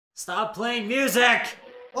Stop playing music!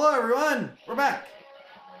 Hello everyone, we're back.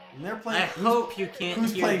 And they're playing. I hope you can't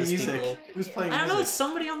who's hear playing this, music? people. Who's playing I don't music? know, it's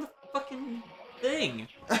somebody on the fucking thing.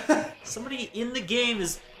 Somebody in the game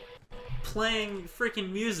is playing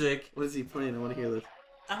freaking music. What is he playing? I want to hear this.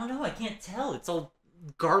 I don't know, I can't tell. It's all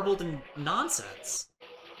garbled and nonsense.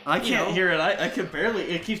 I can't hear it. I can barely.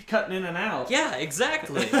 It keeps cutting in and out. Yeah,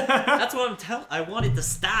 exactly. That's what I'm telling. I want it to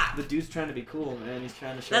stop. The dude's trying to be cool, man. He's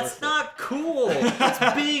trying to show That's us not cool.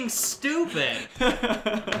 That's being stupid.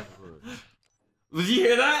 Did you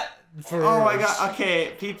hear that? Oh my god.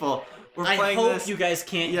 Okay, people. We're playing I hope this. you guys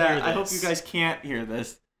can't hear this. Yeah, I hope you guys can't hear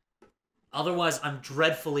this. Otherwise, I'm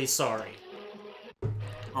dreadfully sorry.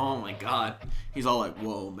 Oh my god. He's all like,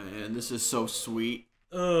 whoa, man. This is so sweet.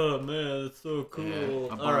 Oh man, it's so cool.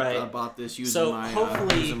 Yeah, All right. I bought this using so my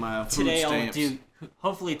hopefully food today stamps. I'll do.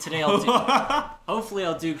 Hopefully today I'll do. Hopefully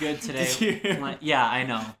I'll do good today. Yeah, I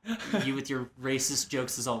know. You with your racist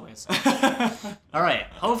jokes as always. All right.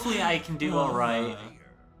 Hopefully I can do all right.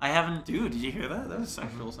 I haven't. Dude, did you hear that? That was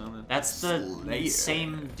sexual sounding. That's the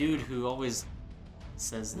same dude who always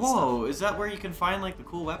says this. Whoa, is that where you can find like the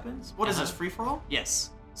cool weapons? What is this, free for all? Yes.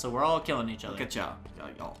 So we're all killing each other. Look at y'all.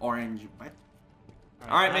 Y'all orange.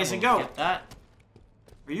 Alright, Mason, we'll go! Get that.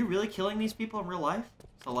 Are you really killing these people in real life?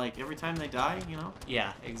 So, like, every time they die, you know?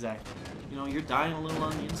 Yeah, exactly. You know, you're dying a little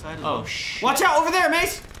on the inside as well. well. Shit. Watch out! Over there,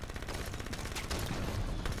 Mace!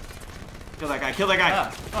 Kill that guy, kill that guy!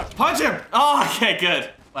 Fuck. Punch him! Oh, okay, good.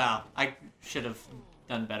 Wow, I should have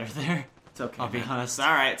done better there. It's okay, I'll be honest. It's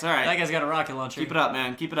alright, it's alright. That guy's got a rocket launcher. Keep it up,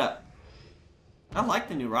 man, keep it up. I like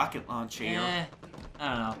the new rocket launcher. I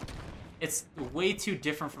don't know. It's way too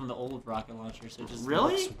different from the old rocket launcher, so it just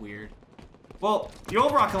really looks weird. Well, the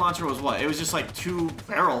old rocket launcher was what? It was just like two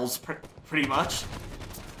barrels, pretty much.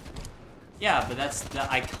 Yeah, but that's the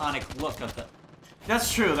iconic look of the...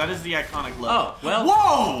 That's true, that is the iconic look. Oh, well...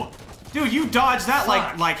 Whoa! Dude, you dodged that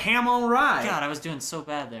like ham on rye. God, I was doing so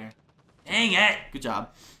bad there. Dang it! Good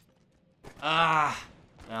job. Ah,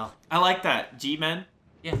 well. I like that. G-Men.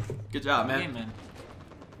 Yeah. Good job, man. Game, man.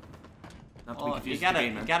 Not to be confused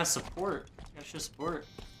you gotta support. You gotta show support.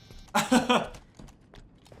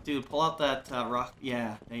 Dude, pull out that rock.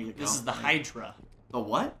 Yeah, there you go. This is the Hydra. The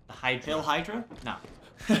what? The Hydra. Hail Hydra? No.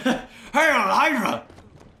 Hail Hydra!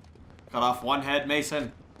 Cut off one head,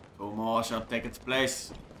 Mason. Two more shall take its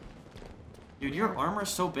place. Dude, your armor's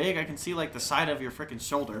so big, I can see like the side of your freaking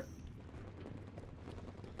shoulder.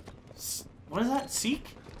 What is that?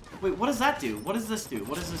 Seek? Wait, what does that do? What does this do?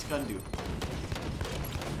 What does this gun do?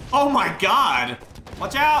 Oh my god!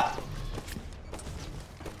 Watch out!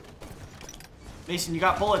 Mason, you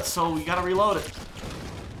got bullets, so you gotta reload it.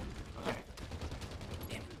 Okay.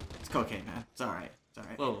 Damn it. It's cocaine, man. It's alright. It's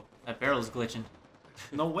alright. Whoa, that barrel's glitching.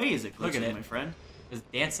 No way is it glitching, Look at it. my friend. It's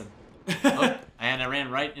dancing. Oh, and I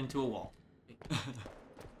ran right into a wall. Oh,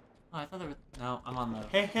 I thought there was... No, I'm on the...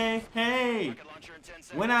 Hey, hey, hey!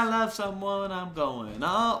 When I love someone, I'm going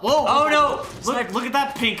up. Whoa! Oh, no! Look at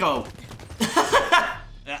that pinko!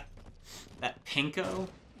 That pinko?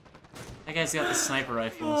 That guy's got the sniper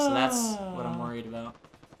rifle, so that's what I'm worried about.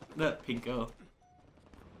 That pinko.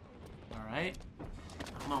 Alright.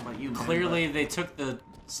 I don't know about you, man. Clearly, they took the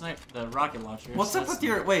rocket launcher. What's up with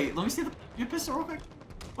your... Wait, let me see your pistol real quick.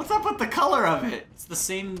 What's up with the color of it? It's the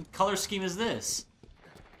same color scheme as this.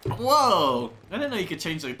 Whoa! I didn't know you could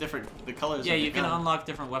change the colors. Yeah, of you the can gun. unlock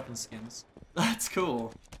different weapon skins. That's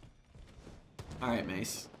cool. Alright,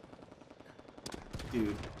 Mace.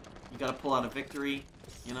 Dude, you gotta pull out a victory,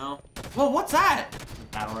 you know? Whoa, what's that?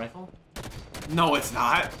 Battle rifle? No, it's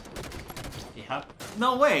not. Yeah.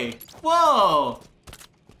 No way. Whoa!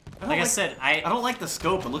 Like I said, I don't like the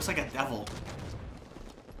scope. It looks like a devil.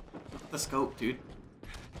 Look at the scope, dude.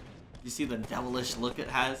 You see the devilish look it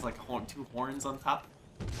has? Like two horns on top?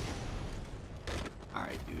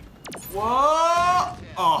 Alright, dude. Whoa!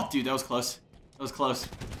 Oh, dude, that was close. That was close.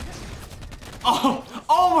 Oh!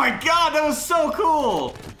 Oh my god, that was so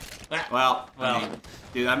cool! Well,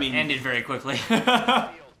 I mean... ended very quickly.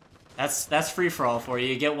 That's free-for-all for you.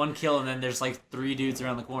 You get one kill and then there's like 3 dudes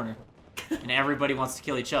around the corner. And everybody wants to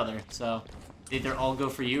kill each other, so they either all go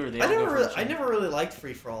for you or they all go for each other. I never really liked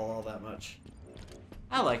free-for-all all that much.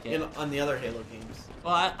 I like it. On the other Halo games.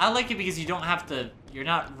 Well, I like it because you don't have to... You're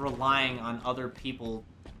not relying on other people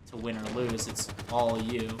to win or lose. It's all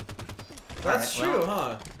you. That's true,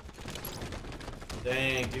 huh?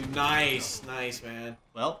 Dang, dude. Nice. Nice, man.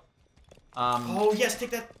 Well, oh, yes,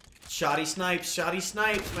 take that. Shoddy snipes,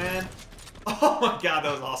 man. Oh my god,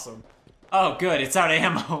 that was awesome. Oh, good. It's out of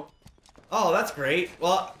ammo. Oh, that's great.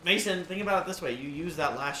 Well, Mason, think about it this way. You use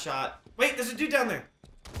that last shot. Wait, there's a dude down there.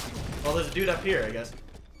 Well, there's a dude up here, I guess.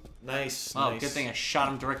 Nice. Oh, nice. good thing I shot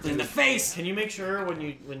him directly in the face. Can you make sure when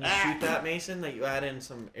you shoot that, Mason, that you add in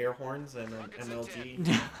some air horns and an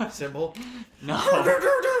MLG symbol? No.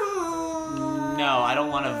 No, I don't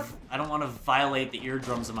want to violate the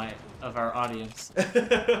eardrums of our audience.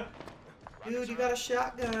 Dude, you got a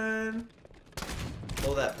shotgun.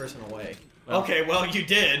 Blow that person away. Well, okay, well you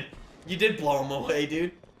did. You did blow him away,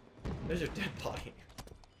 dude. There's your dead body.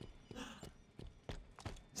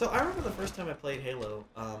 So I remember the first time I played Halo.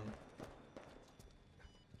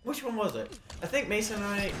 Which one was it? I think Mason and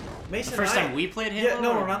I. The first time we played Halo? Yeah,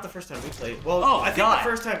 no, not the first time we played. Well, oh, I think the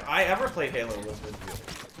first time I ever played Halo was with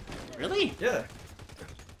you. Really? Yeah.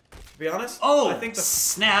 To be honest. Oh, I think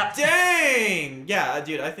snap! Dang! Yeah,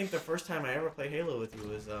 dude. I think the first time I ever played Halo with you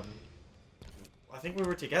was I think we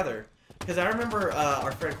were together. Because I remember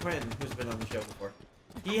our friend Quentin, who's been on the show before.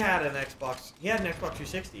 He had an Xbox. He had an Xbox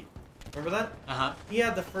 360. Remember that? Uh-huh. He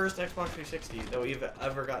had the first Xbox 360 that we've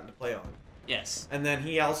ever gotten to play on. Yes. And then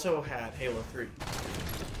he also had Halo 3.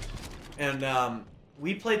 And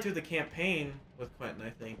we played through the campaign with Quentin, I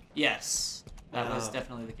think. Yes. That was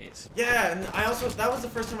definitely the case. Yeah, and that was the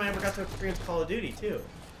first time I ever got to experience Call of Duty, too.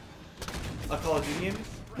 A Call of Duty game?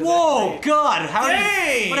 Whoa, God!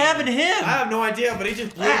 What happened to him? I have no idea, but he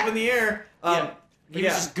just blew up in the air. He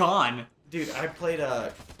was just gone. Dude, I played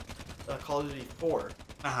Call of Duty 4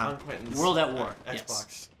 on Quentin's World at War.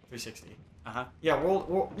 Xbox 360. Uh-huh. Yeah,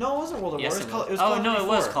 no, it wasn't World at War. It was. It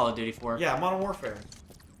was Call of Duty 4. Yeah, Modern Warfare.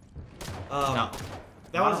 No.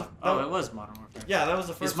 It was Modern Warfare. Yeah, that was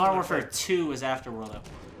the first. Modern Warfare 2 was after World at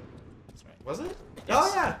War. That's right. Was it? Yes.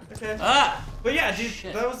 Oh yeah. Okay. But yeah,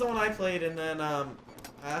 dude, that was the one I played, and then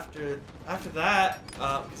after that,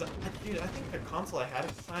 dude, I think the console I had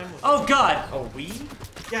at the time was. Oh God. A Wii?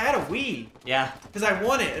 Yeah, I had a Wii. Yeah. Because I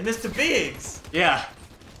won it, and Mr. Biggs. Yeah.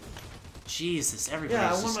 Jesus,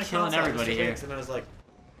 everybody's just killing everybody here. And I was like,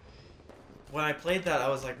 when I played that, I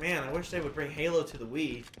was like, man, I wish they would bring Halo to the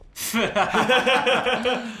Wii.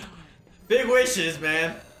 Big wishes,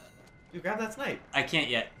 man. You grab that snipe. I can't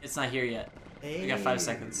yet. It's not here yet. Hey. We got 5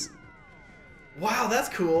 seconds. Wow, that's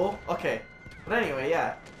cool. Okay. But anyway,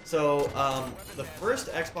 yeah. So, the first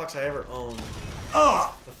Xbox I ever owned.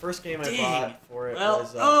 Oh! The first game I bought for it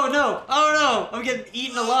was. Oh no! Oh no! I'm getting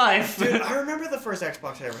eaten alive! Dude, I remember the first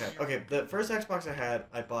Xbox I ever had. Okay, the first Xbox I had,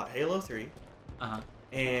 I bought Halo 3. Uh-huh.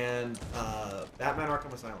 And, Batman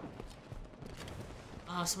Arkham Asylum.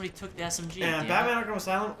 Oh, somebody took the SMG. And Batman Arkham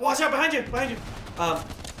Asylum. Watch out behind you! Behind you!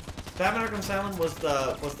 Batman Arkham Asylum was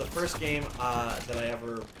the first game that I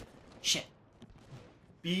ever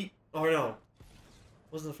beat. Or no,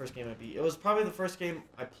 wasn't the first game I beat. It was probably the first game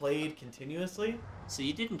I played continuously. So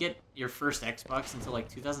you didn't get your first Xbox until like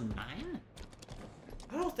 2009?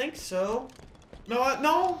 I don't think so. No, I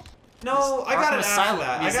got it after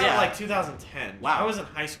that. I got it like 2010. Wow. I was in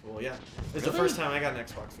high school. Yeah, it was the first time I got an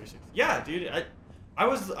Xbox 360. Yeah, dude. I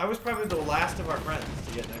was probably the last of our friends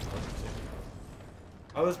to get an Xbox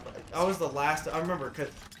 360. I was the last. I remember because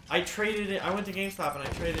I traded it. I went to GameStop and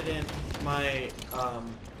I traded in my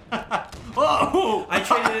Whoa!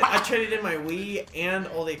 I traded in my Wii and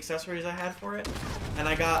all the accessories I had for it, and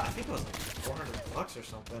I got, I think it was like $400 or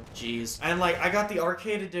something. Jeez. And like I got the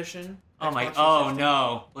arcade edition. Oh my! Oh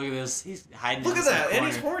no! Look at this. He's hiding. Look at that, and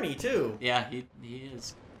he's horny too. Yeah, he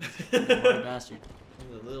is. What a bastard.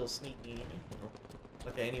 He's a little sneaky.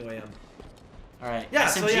 Okay. Anyway, All right. Yeah.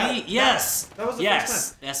 SMG. So yeah, yes. That was the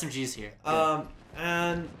first time. The SMG's here.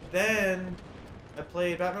 And then I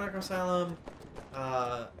played Batman Arkham Asylum,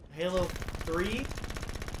 Halo 3,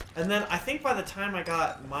 and then I think by the time I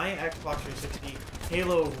got my Xbox 360,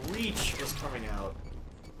 Halo Reach was coming out.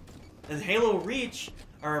 And Halo Reach,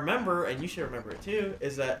 I remember, and you should remember it too,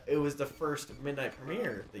 is that it was the first midnight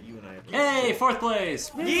premiere that you and I have. Hey, 4th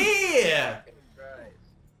place! Yeah!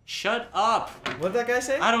 Shut up! What'd that guy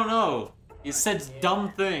say? I don't know. He said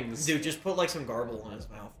dumb things. Dude, just put like some garble in his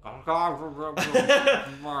mouth.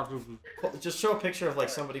 Just show a picture of like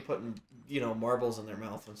somebody putting, marbles in their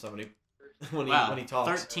mouth when he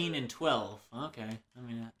talks. 13 and 12. Okay. I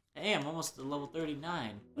mean, hey, I'm almost to level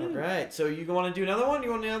 39. All right. So you want to do another one? You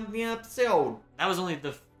want to end the episode? That was only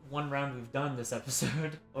the one round we've done this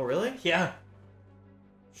episode. Oh, really? Yeah.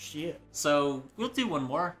 Shit. So we'll do one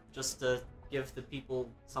more just to give the people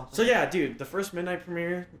something. So yeah, dude, the first midnight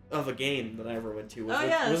premiere of a game that I ever went to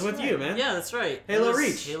was with you, man. Yeah, that's right. Halo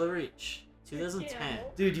Reach. Halo Reach. 2010.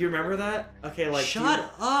 Dude, do you remember that? Okay, like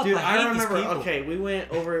shut up. Dude, I remember. these people. Okay, we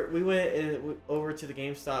went over to the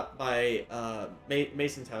GameStop by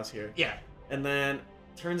Mason's house here. Yeah. And then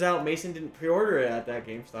turns out Mason didn't pre-order it at that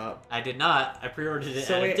GameStop. I did not. I pre-ordered it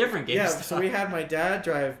at a different GameStop. Yeah, so we had my dad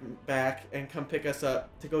drive back and come pick us up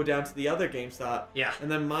to go down to the other GameStop. Yeah.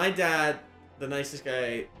 And then my dad, the nicest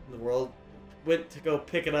guy in the world, went to go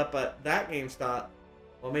pick it up at that GameStop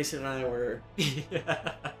while Mason and I were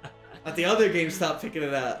at the other GameStop picking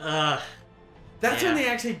it up. That's when they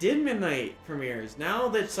actually did midnight premieres. Now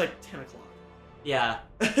that's like 10 o'clock. Yeah.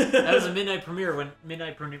 That was a midnight premiere when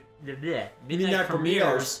midnight premieres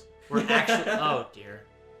were actually... Oh, dear.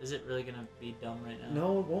 Is it really going to be dumb right now?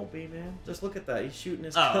 No, it won't be, man. Just look at that. He's shooting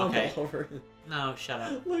his gun all over. No, shut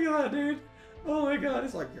up. Look at that, dude. Oh my god.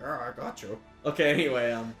 It's like, yeah, I got you. Okay,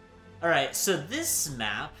 anyway, Alright, so this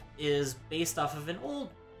map is based off of an old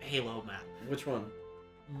Halo map. Which one?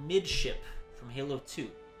 Midship from Halo 2.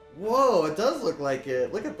 Whoa, it does look like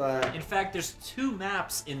it. Look at that. In fact, there's 2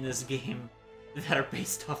 maps in this game that are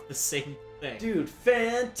based off the same thing. Dude,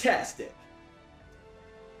 fantastic.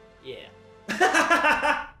 Yeah.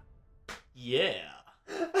 Yeah.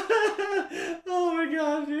 Oh my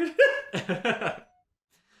god, dude.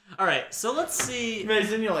 Alright, so let's see.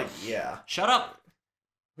 Mason, you're like, yeah. Shut up.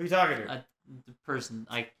 Who are you talking to? The person.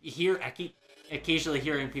 I keep occasionally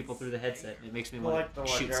hearing people through the headset, and it makes me want to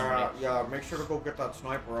shoot somebody. Yeah, make sure to go get that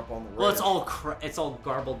sniper up on the ridge. Well, it's all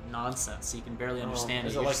garbled nonsense, so you can barely understand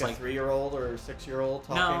it. Is it like a 3-year-old or a 6-year-old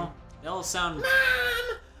talking? No, they all sound...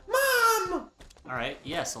 Mom! Alright,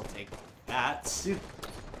 yes, I'll take that. Dude,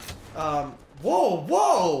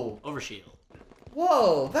 whoa! Overshield.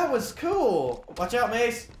 Whoa, that was cool! Watch out,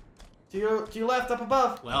 Mace! To your left, up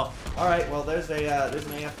above. Well. Alright, well, there's an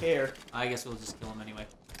AFK'er. I guess we'll just kill him anyway.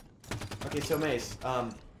 Okay, so Mace,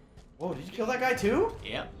 whoa, did you kill that guy too?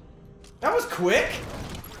 Yeah. That was quick!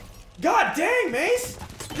 God dang, Mace!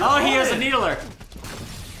 He has a needler!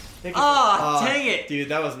 Dang it! Dude,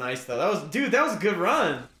 that was nice though. That was a good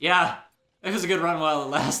run. Yeah. It was a good run while it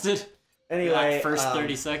lasted. Anyway, first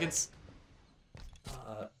 30 seconds.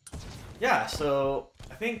 Yeah, so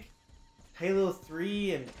I think Halo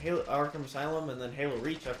 3 and Halo Arkham Asylum and then Halo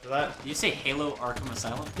Reach after that. Did you say Halo Arkham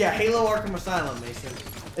Asylum? Yeah, Halo Arkham Asylum, Mason.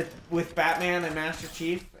 With Batman and Master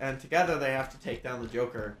Chief, and together they have to take down the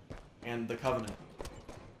Joker and the Covenant.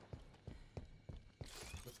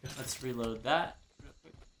 Let's reload that.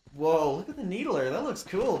 Whoa, look at the Needler. That looks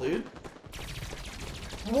cool, dude.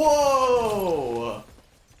 Whoa!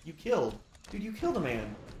 You killed. Dude, you killed a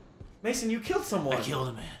man. Mason, you killed someone. I killed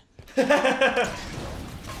a man.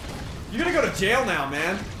 You're gonna go to jail now,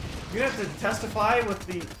 man. You're gonna have to testify with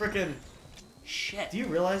the frickin'... Shit. Do you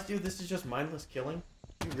realize, dude, this is just mindless killing?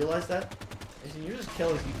 Do you realize that? Mason, you're just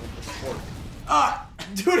killing people for sport. Ah!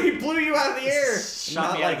 Dude, he blew you out of the air!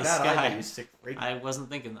 Shot me out of the sky. You sick freak. I wasn't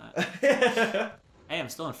thinking that. Hey, I'm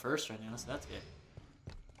still in first right now, so that's good.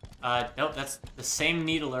 Nope, that's the same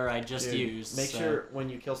needler I just used. Make sure when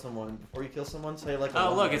you kill someone, before you kill someone, say like a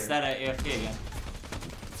Oh, look, it's that AFK again.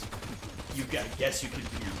 You gotta guess you could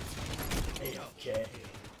be AFK.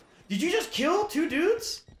 Did you just kill 2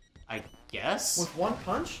 dudes? I guess? With 1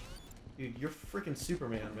 punch? Dude, you're freaking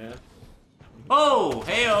Superman, man. Oh,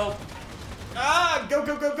 heyo! Ah, go,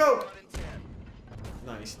 go, go, go!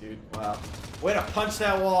 Nice, dude. Wow. Way to punch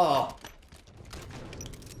that wall.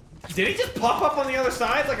 Did he just pop up on the other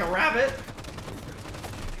side like a rabbit?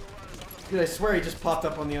 Dude, I swear he just popped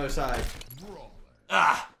up on the other side.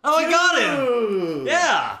 Ah! Oh, I got him!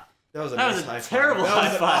 Yeah! That was a terrible high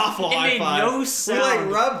five. That was an awful high five. It made no sound.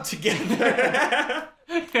 We like rubbed together.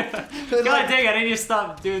 God dang, I need to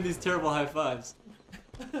stop doing these terrible high fives.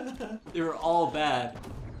 They were all bad.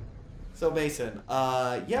 So Mason,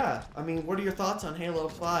 yeah, I mean, what are your thoughts on Halo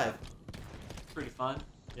 5? Pretty fun.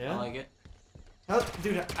 Yeah? I like it.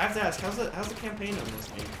 Dude, I have to ask, how's the campaign on this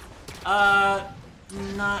game?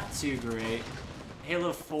 Not too great.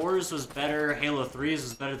 Halo 4's was better, Halo 3's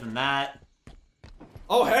was better than that.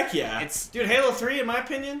 Oh, heck yeah. Dude, Halo 3, in my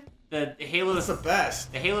opinion, the Halo... It's the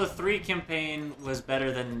best. The Halo 3 campaign was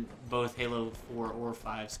better than both Halo 4 or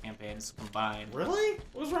 5's campaigns combined. Really?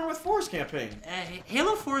 What was wrong with 4's campaign?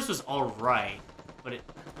 Halo 4's was alright, but it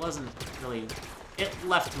wasn't really... It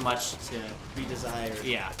left much to be desired.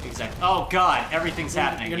 Yeah, exactly. Oh god, everything's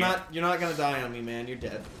happening. You're not gonna die on me, man. You're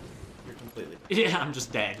dead. You're completely dead. Yeah, I'm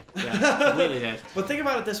just dead. Yeah, completely dead. But think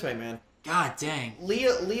about it this way, man. God dang.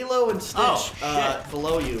 Lilo and Stitch shit.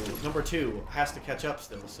 Below you, number 2, has to catch up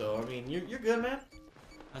still. So I mean, you're good, man.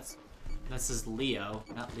 That says Leo,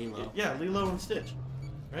 not Lilo. Yeah, Lilo and Stitch,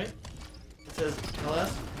 right? It says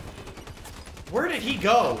LS. Where did he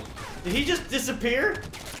go? Did he just disappear?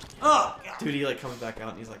 Oh, dude, he like comes back out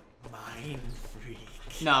and he's like, mind freak.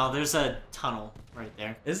 No, there's a tunnel right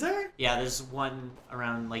there. Is there? Yeah, there's one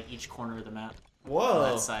around like each corner of the map. Whoa.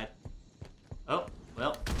 On that side. Oh,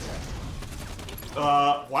 Well.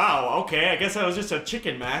 Wow, okay, I guess that was just a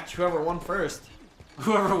chicken match. Whoever won first.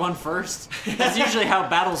 Whoever won first? That's usually how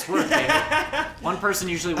battles work, David. One person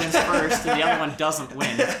usually wins first, and the other one doesn't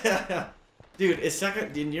win. Dude,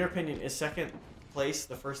 in your opinion, is second place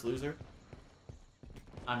the first loser?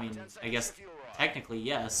 I mean, I guess technically,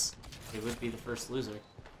 yes. It would be the first loser.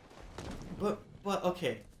 But,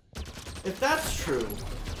 okay. If that's true,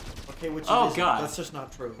 okay, which that's just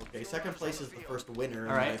not true. Okay, second place is the first winner.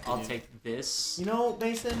 Alright, I'll take this. You know,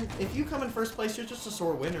 Mason, if you come in first place, you're just a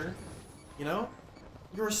sore winner. You know?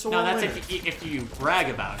 You're a sore winner. No, that's if you brag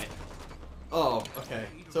about it. Oh, okay.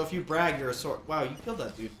 So if you brag, you're a sore... Wow, you killed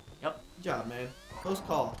that dude. Yep. Good job, man. Close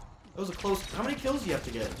call. That was a close... How many kills do you have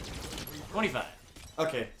to get? 25.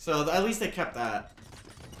 Okay, so at least they kept that.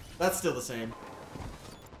 That's still the same.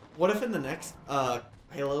 What if in the next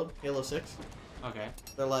Halo 6, okay,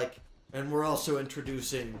 they're like, and we're also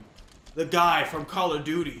introducing the guy from Call of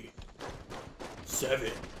Duty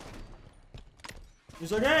 7.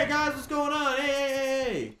 He's like, hey guys, what's going on?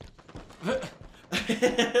 Hey.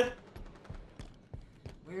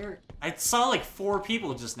 Where? I saw like 4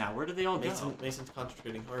 people just now. Where did they all go? Mason's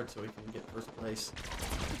concentrating hard so he can get first place.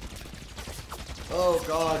 Oh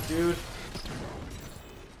god, dude.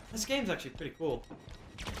 This game's actually pretty cool.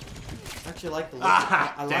 I actually like the look.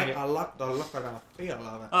 I like the look and the feel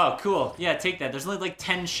of it. Oh, cool. Yeah, take that. There's only like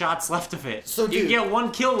 10 shots left of it. So, dude, you can get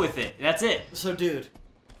 1 kill with it. That's it. So, dude.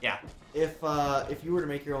 Yeah. If you were to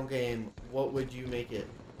make your own game, what would you make it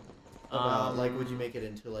about? Like, would you make it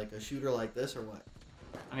into like a shooter like this or what?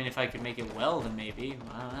 I mean, if I could make it well, then maybe.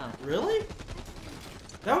 I don't know. Really?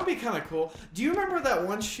 That would be kind of cool. Do you remember that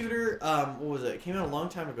one shooter? What was it? It came out a long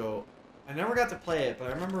time ago. I never got to play it, but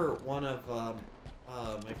I remember one of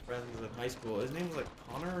my friends in high school. His name was like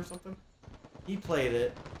Connor or something. He played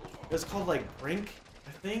it. It was called like Brink,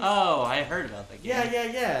 I think. Oh, I heard about that game.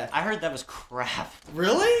 Yeah. I heard that was crap.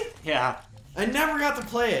 Really? Yeah. I never got to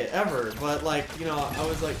play it ever, but like, you know, I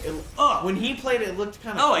was like, when he played it, it looked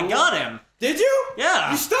kind of cool. I got him. Did you?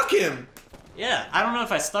 Yeah. You stuck him. Yeah, I don't know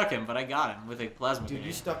if I stuck him, but I got him with a plasma grenade. Dude,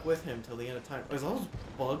 you stuck with him till the end of time. Are those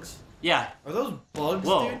bugs? Yeah. Are those bugs,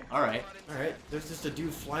 Whoa, dude? alright. Alright, there's just a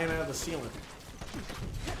dude flying out of the ceiling.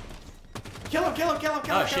 Kill him!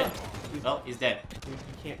 Oh, shit. Oh, he's dead. Dude, you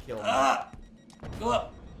can't kill him. Go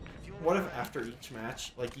up. What if after each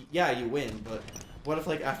match, like, yeah, you win, but what if,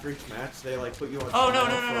 like, after each match, they, like, put you on trial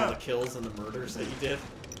for all the kills and the murders that you did?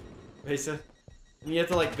 Mason? And you have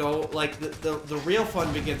to, like, go, like, the real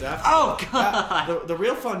fun begins after. Oh, God! The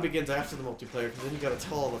real fun begins after the multiplayer, because then you gotta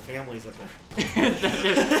tell all the families up there.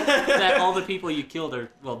 that all the people you killed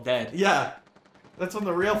are, well, dead. Yeah. That's when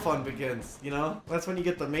the real fun begins, you know? That's when you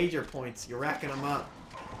get the major points. You're racking them up.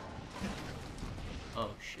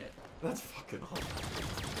 Oh, shit. That's fucking awesome.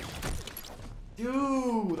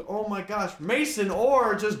 Dude, oh my gosh. Mason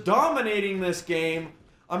Orr just dominating this game.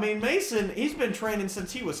 I mean, Mason, he's been training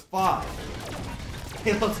since he was 5.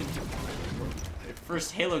 The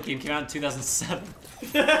first Halo game came out in 2007.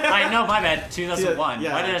 I know, my bad. 2001.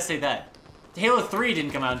 Yeah. Why did I say that? Halo 3 didn't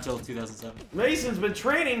come out until 2007. Mason's been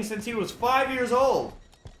training since he was 5 years old.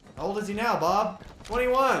 How old is he now, Bob?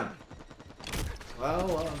 21.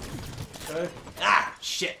 Well, okay. Ah,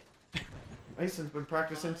 shit. Mason's been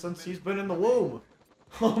practicing since he's been in the womb.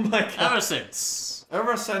 Oh my god. Ever since.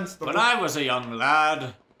 When I was a young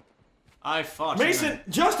lad, I fought. Mason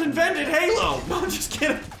just invented Halo! No, I'm just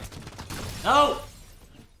kidding. No!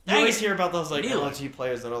 You always hear about those, like, LG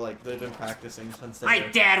players that are like, they've been practicing since they My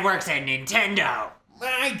dad works at Nintendo!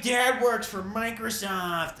 My dad works for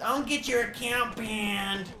Microsoft! Don't get your account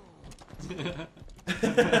banned!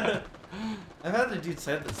 I've had a dude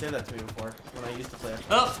say that to me before, when I used to play.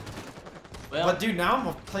 Oh! Well. But dude, now I'm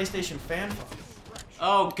a PlayStation fan.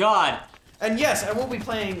 Oh god! And yes, I will be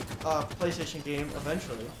playing a PlayStation game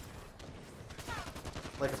eventually.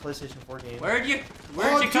 Like a PlayStation 4 game. Where'd you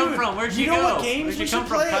come from? Where'd you go? You know what games we should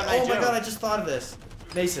play? Oh my Joe? god, I just thought of this.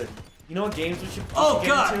 Mason, you know what games we should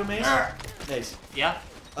get into, Mason? Mason. Yeah?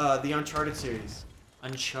 The Uncharted series.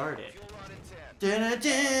 Uncharted. I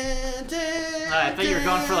thought you were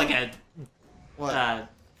going for like a... What?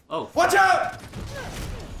 Oh. Watch out!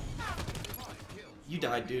 You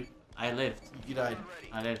died, dude. I lived. You died.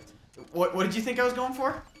 I lived. What did you think I was going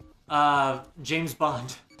for? James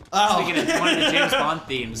Bond. Oh. Speaking of one of the James Bond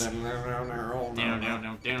themes.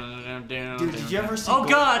 Dude, did you ever see... Oh,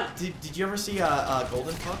 God! Did you ever see,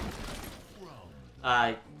 Golden Fuck?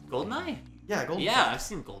 GoldenEye? Yeah, Golden Yeah, Fuck. I've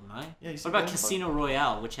seen GoldenEye. Yeah, what about Casino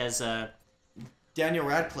Royale, which has, Daniel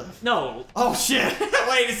Radcliffe. No. Oh, shit.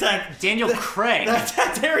 Wait a sec. Daniel Craig. That's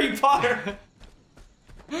Harry Potter.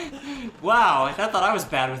 Wow, I thought I was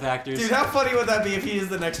bad with actors. Dude, how funny would that be if he is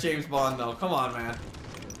the next James Bond, though? Come on, man.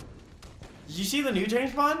 Did you see the new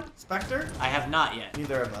James Bond? Spectre? I have not yet.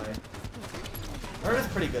 Neither have I. Heard it's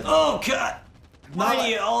pretty good. Oh, God! Why Not do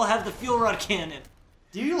you all have the fuel rod cannon?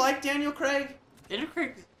 Do you like Daniel Craig? Daniel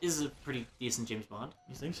Craig is a pretty decent James Bond.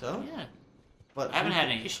 You think so? Yeah. But I haven't had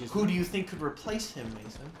any issues Who with do you think could replace him,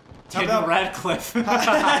 Mason? Daniel Radcliffe.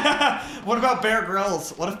 What about Bear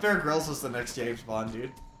Grylls? What if Bear Grylls was the next James Bond,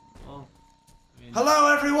 dude? Well, I mean...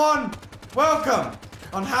 Hello, everyone! Welcome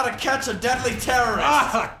on How to Catch a Deadly Terrorist!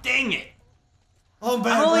 Ah, dang it! I'm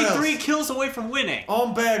Bear I'm only Grylls. 3 kills away from winning.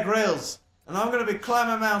 I'm Bear Grylls, and I'm gonna be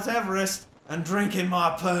climbing Mount Everest and drinking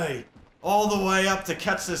my pee all the way up to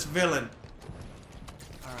catch this villain.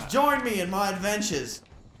 Alright. Join me in my adventures.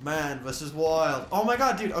 Man versus Wild. Oh my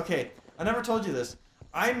god, dude, okay. I never told you this.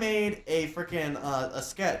 I made a freaking a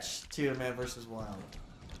sketch to Man vs. Wild.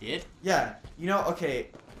 Did? Yeah. You know, okay,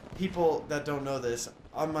 people that don't know this,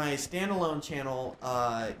 on my standalone channel,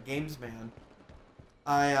 Gamesman,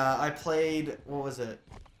 I played, what was it?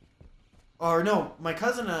 Or no, my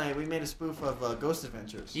cousin and I, we made a spoof of Ghost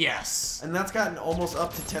Adventures. Yes. And that's gotten almost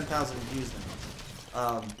up to 10,000 views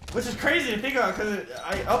now. Which is crazy to think about because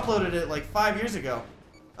I uploaded it like 5 years ago.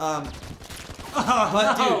 But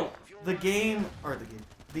no. dude, the game.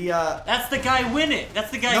 That's the guy winning. That's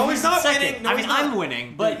the guy. No, who's he's not second. winning. No, I he's mean, not. I'm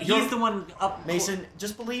winning, but Dude, he's the one up. Mason,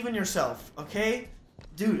 just believe in yourself, okay?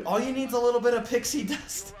 Dude, all you need is a little bit of pixie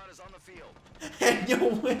dust, and you'll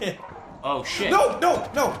win. Oh shit. No, no,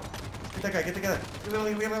 no! Get that guy, get the guy.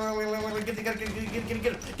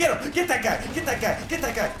 Get him, get that guy, get that guy, get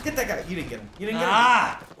that guy, get that guy. You didn't get him. You didn't get him.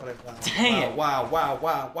 Ah! Wow. Dang it. Wow, wow,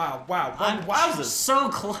 wow, wow, wow. I'm Wowzers. so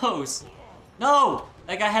close. No!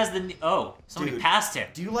 That guy has the... Oh, somebody Dude, passed him.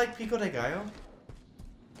 Do you like Pico de Gallo?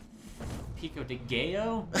 Pico de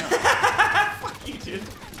Gallo? No. Fuck you, dude.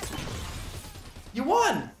 You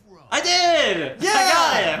won! I did! Yeah! I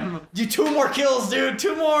got him! You 2 more kills, dude.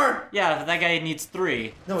 2 more. Yeah, but that guy needs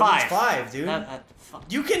 3. No, 5. it needs 5, dude. Fuck.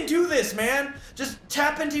 You can do this, man. Just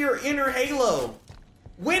tap into your inner Halo.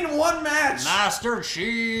 Win 1 match. Master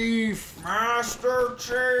Chief! Master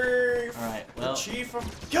Chief. Alright, well... The Chief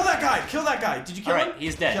of... Kill that guy. Kill that guy. Did you kill him? Alright,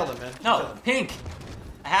 he's dead. Kill him, man. No, Kill him. Pink!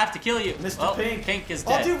 I have to kill you. Mr. Oh, Pink. Pink is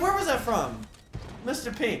dead. Oh, dude, where was that from?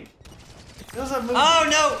 Mr. Pink. There was a movie. Oh,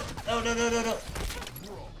 no! No, no, no, no, no.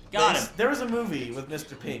 Got him. There was a movie with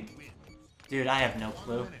Mr. Pink. Dude, I have no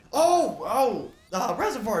clue. Oh,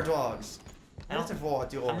 Reservoir Dogs. Reservoir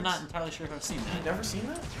Dogs. I'm not entirely sure if I've seen You've that. never seen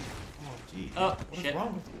that? Oh, gee. Oh, What shit. is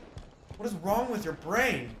wrong with you? What is wrong with your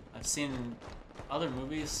brain? I've seen other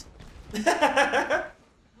movies.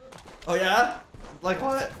 Oh, yeah? Like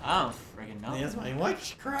what? I don't friggin' know. Yes, my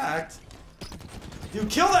wife's cracked. Dude,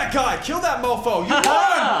 kill that guy! Kill that mofo! You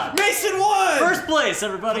won! Mason won! First place,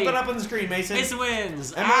 everybody! Put it up on the screen, Mason. Mason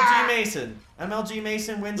wins! MLG Mason. MLG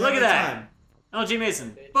Mason wins Look every at that. time. LG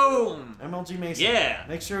Mason. Boom! MLG Mason. Yeah!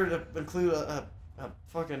 Make sure to include a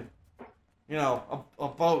fucking, you know, a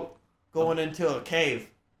boat going into a cave.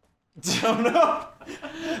 Don't know.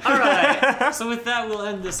 Alright, so with that, we'll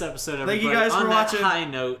end this episode, everybody. Thank you guys for watching. On that high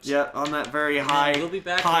note. Yeah, on that very And high, we'll be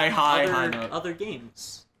back high with note. other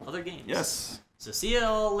games. Other games. Yes. So see you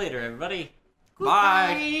all later, everybody. Bye.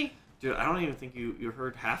 Goodbye. Dude, I don't even think you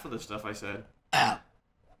heard half of the stuff I said. Ow.